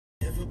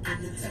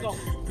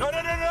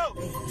No,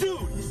 dude!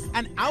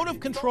 An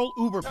out-of-control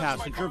Uber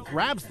passenger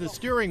grabs the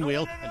steering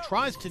wheel and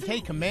tries to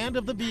take command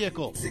of the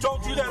vehicle.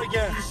 Don't do that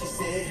again.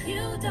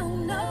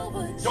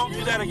 Don't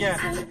do that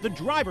again. The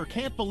driver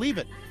can't believe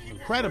it.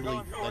 Incredibly,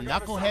 the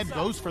knucklehead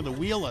goes for the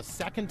wheel a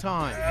second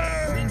time.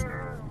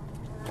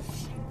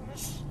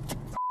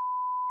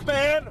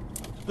 Man!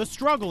 The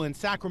struggle in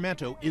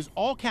Sacramento is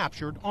all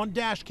captured on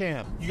dash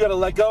cam. You gotta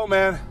let go,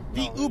 man.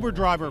 The Uber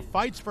driver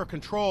fights for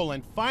control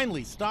and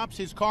finally stops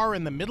his car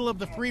in the middle of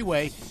the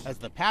freeway as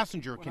the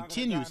passenger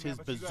continues his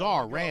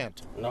bizarre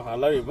rant. No, I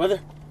love you, brother.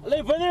 I love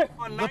you, brother.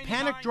 The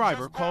panicked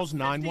driver calls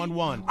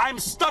 911. I'm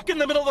stuck in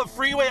the middle of the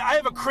freeway. I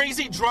have a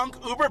crazy drunk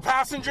Uber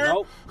passenger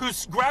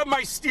who's grabbed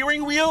my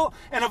steering wheel,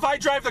 and if I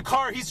drive the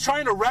car, he's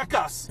trying to wreck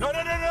us. No,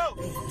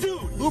 dude!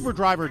 Uber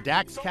driver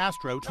Dax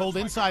Castro told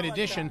Inside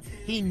Edition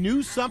he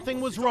knew something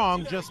was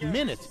wrong just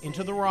minutes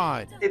into the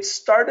ride. It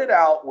started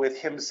out with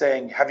him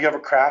saying, "Have you ever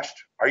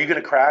crashed? Are you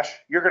going to crash?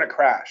 You're going to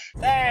crash."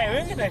 Hey,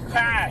 we're going to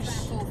crash.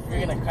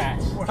 We're going to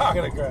crash. We're not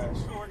gonna crash.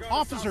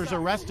 Officers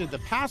arrested the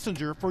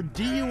passenger for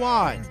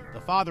DUI.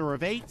 The father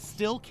of 8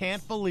 still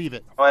can't believe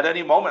it. At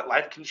any moment,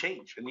 life can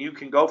change, and you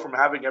can go from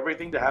having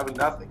everything to having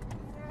nothing.